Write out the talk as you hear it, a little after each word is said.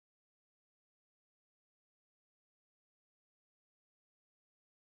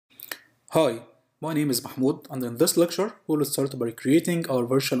Hi, my name is Mahmoud, and in this lecture we will start by creating our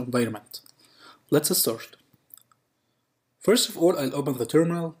virtual environment. Let's start. First of all, I'll open the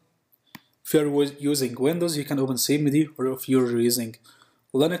terminal. If you're using Windows, you can open CMD, or if you're using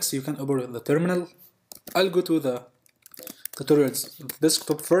Linux, you can open the terminal. I'll go to the tutorials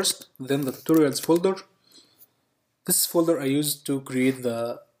desktop first, then the tutorials folder. This folder I use to create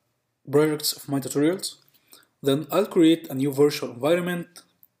the projects of my tutorials. Then I'll create a new virtual environment,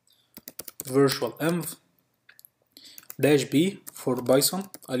 virtual env -b for Python.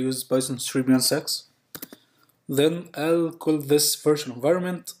 I'll use Python 3.6. Then I'll call this virtual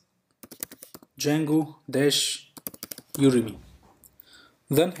environment Django-Udemy.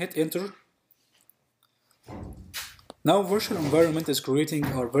 Then hit enter. Now virtual environment is creating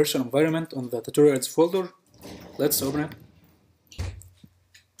our virtual environment on the tutorials folder. Let's open it.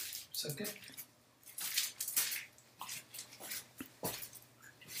 Second.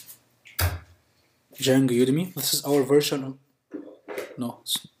 Django Udemy. This is our version. No,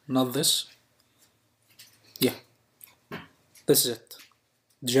 it's not this. Yeah, this is it.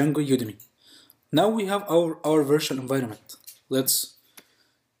 Django Udemy. Now we have our virtual environment. Let's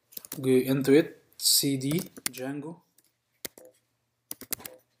go into it. cd Django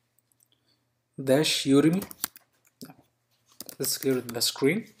 -Udemy. Let's clear the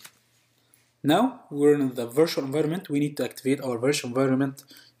screen. Now we're in the virtual environment. We need to activate our virtual environment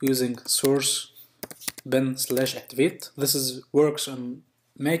using source bin/activate. This works on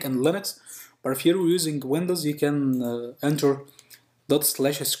Mac and Linux, but if you're using Windows, you can enter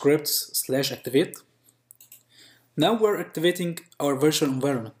 /scripts/activate. Now we're activating our virtual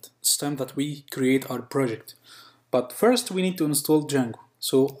environment. It's time that we create our project. But first we need to install Django.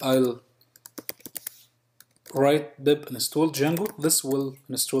 So I'll write pip install Django. This will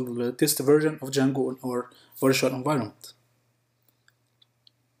install the latest version of Django on our virtual environment.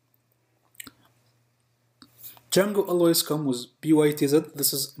 Django always comes with pytz. This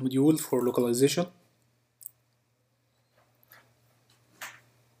is a module for localization.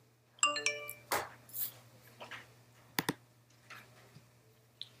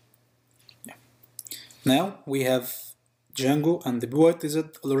 Now we have Django and the pytz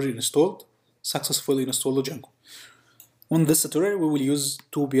already installed. Successfully installed Django. On this tutorial we will use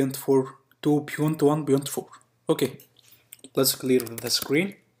 2.1.4. Okay, let's clear the screen.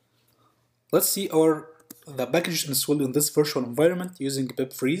 Let's see the package installed in this virtual environment using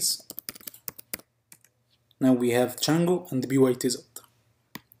pip freeze. Now we have Django and the pytz.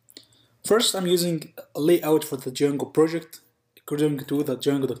 First, I'm using a layout for the Django project. According to the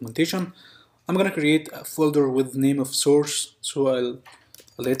Django documentation, I'm gonna create a folder with name of source, so I'll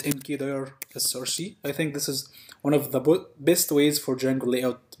let mkdir src. I think this is one of the best ways for Django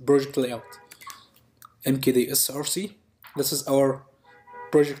layout, project layout. mkdir src. This is our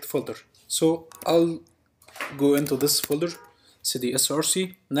project folder. So I'll go into this folder, cd src.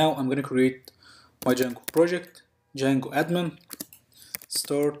 Now I'm gonna create my Django project, Django admin,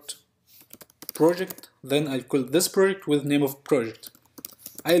 start project. Then I'll call this project with name of project.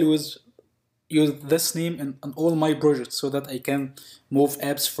 I'll use this name in all my projects so that I can move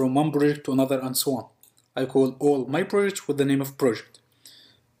apps from one project to another and so on. I call all my projects with the name of project.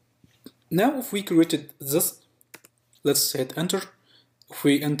 Now if we created this, let's hit enter. If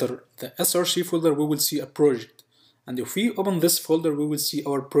we enter the src folder, we will see a project. And if we open this folder, we will see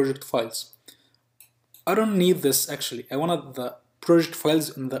our project files. I don't need this actually. I wanted the project files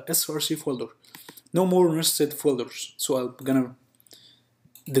in the src folder. No more nested folders. So I'm gonna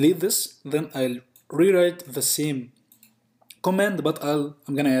delete this. Then I'll rewrite the same command, but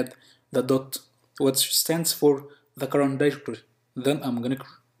I'm gonna add the dot, which stands for the current directory. Then I'm gonna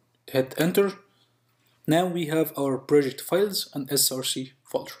hit enter. Now we have our project files and src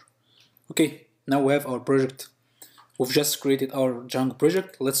folder. Okay, now we have our project. We've just created our Django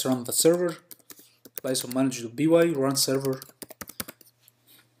project. Let's run the server. Python manage.py run server.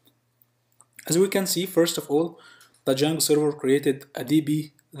 As we can see, first of all, the Django server created a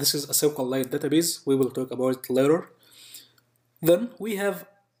DB. This is a SQLite database. We will talk about it later. Then we have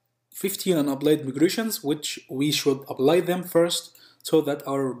 15 unapplied migrations, which we should apply them first so that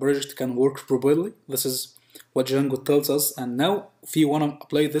our project can work properly. This is what Django tells us. And now, if you want to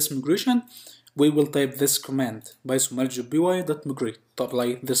apply this migration, we will type this command, python manage.py.migrate, to apply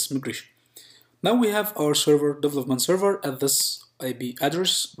this migration. Now we have our server, development server, at this IP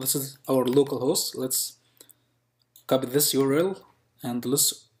address. This is our local host. Let's copy this URL and let's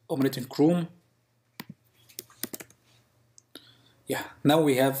open it in Chrome. Yeah, now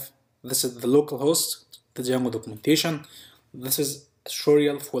we have, this is the local host, the Django documentation. This is a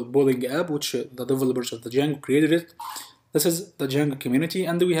tutorial for building app, which the developers of the Django created it. This is the Django community,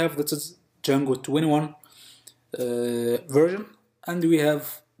 and we have this is Django 21 version, and we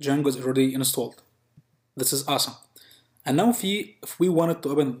have Django already installed. This is awesome. And now if we wanted to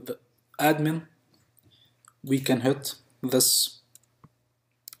open the admin, we can hit this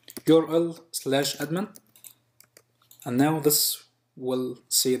URL/admin, and now this will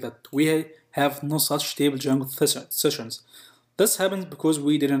say that we have no such stable Django sessions. This happens because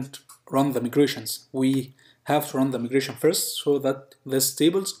we didn't run the migrations. We have to run the migration first so that these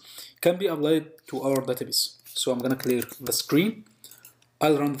tables can be applied to our database. So I'm gonna clear the screen.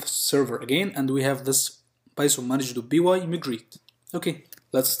 I'll run the server again, and we have this Python manage.py migrate. Okay,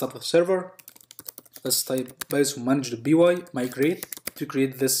 let's start the server. Let's type Python manage.py migrate to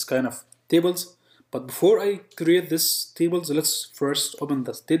create this kind of tables. But before I create these tables, let's first open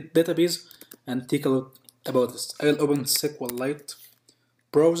the database and take a look about this. I'll open SQLite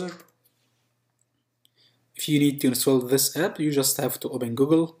browser. If you need to install this app, you just have to open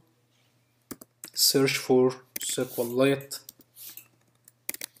Google, search for SQLite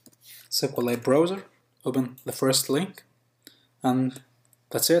browser, open the first link, and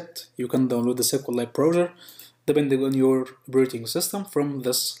that's it. You can download the SQLite browser depending on your operating system from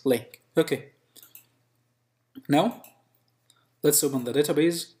this link. Okay. Now, let's open the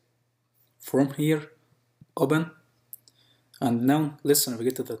database. From here, open. And now let's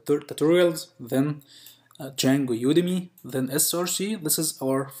navigate to the tutorials, then Django Udemy, then src. This is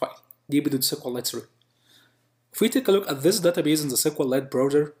our file, db.sqlite3. If we take a look at this database in the SQLite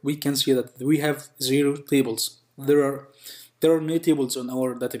browser, we can see that we have 0 tables. There are no tables on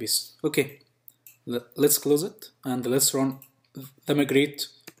our database. Okay, let's close it and let's run the migrate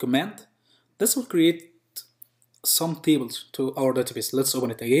command. This will create some tables to our database. Let's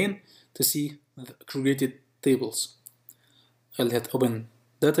open it again to see the created tables. I'll hit open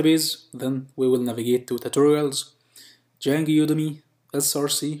database, then we will navigate to tutorials, Django Udemy,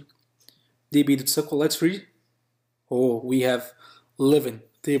 src, db.sqlite3. Oh, we have 11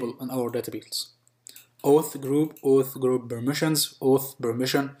 table on our database. Auth group permissions, auth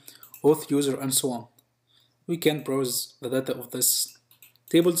permission, auth user, and so on. We can browse the data of these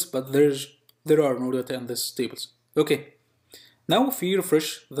tables, but there are no data in these tables. Okay, now if we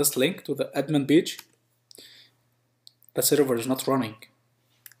refresh this link to the admin page, the server is not running.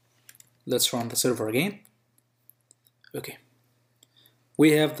 Let's run the server again. Okay,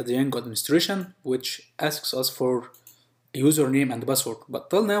 we have the Django administration, which asks us for a username and password, but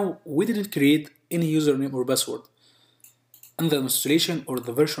till now we didn't create any username or password. In the installation or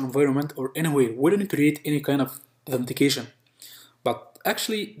the version environment or anywhere, we didn't create any kind of authentication. But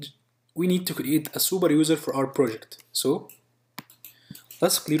actually, we need to create a super user for our project. So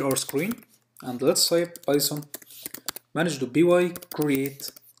let's clear our screen and let's type Python manage.py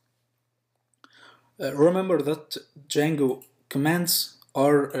create. Remember that Django commands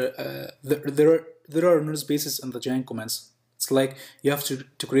are there are no spaces in the Django commands. It's like you have to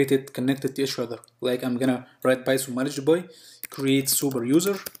create it connected to each other. Like I'm gonna write Python manage.py create super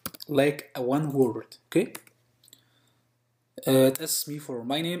user like a one word. Okay. It asks me for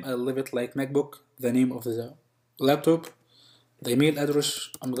my name. I'll leave it like MacBook, the name of the laptop, the email address.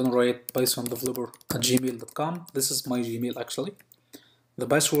 I'm gonna write pythondeveloper@gmail.com. This is my Gmail actually. The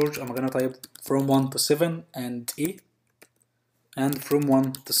password I'm gonna type from 1 to 7 and A, and from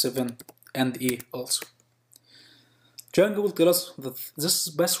 1 to 7 and A also. Django will tell us that this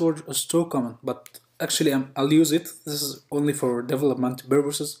password is too common, but actually I'll use it. This is only for development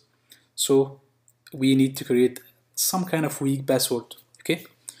purposes, so we need to create some kind of weak password. Okay,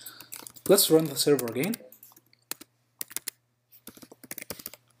 let's run the server again.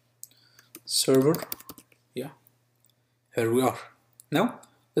 Server, yeah, here we are. Now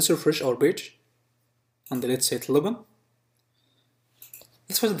let's refresh our page and let's hit login.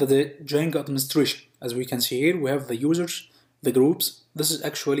 Let's visit the Django administration. As we can see here, we have the users, the groups. This is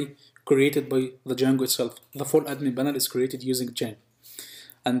actually created by the Django itself. The full admin panel is created using Django.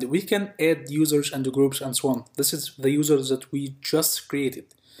 And we can add users and groups and so on. This is the users that we just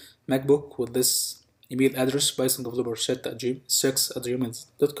created. MacBook with this email address,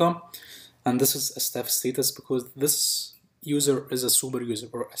 pythondeveloper6@gmail.com. And this is a staff status because this user is a super user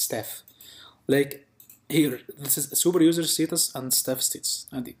or a staff. Like here, this is a super user status and staff status,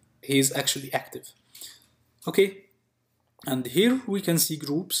 and he is actually active. Okay, and here we can see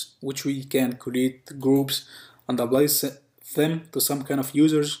groups, which we can create groups and apply them to some kind of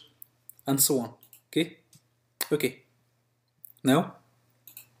users and so on. Okay. Now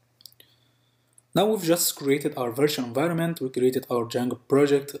we've just created our version environment. We created our Django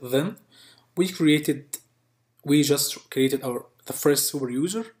project. Then we just created the first super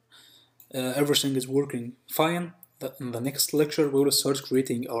user. Everything is working fine. In the next lecture, we will start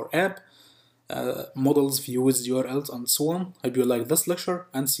creating our app. models, views, URLs, and so on. Hope you like this lecture,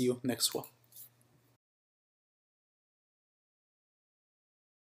 and see you next one.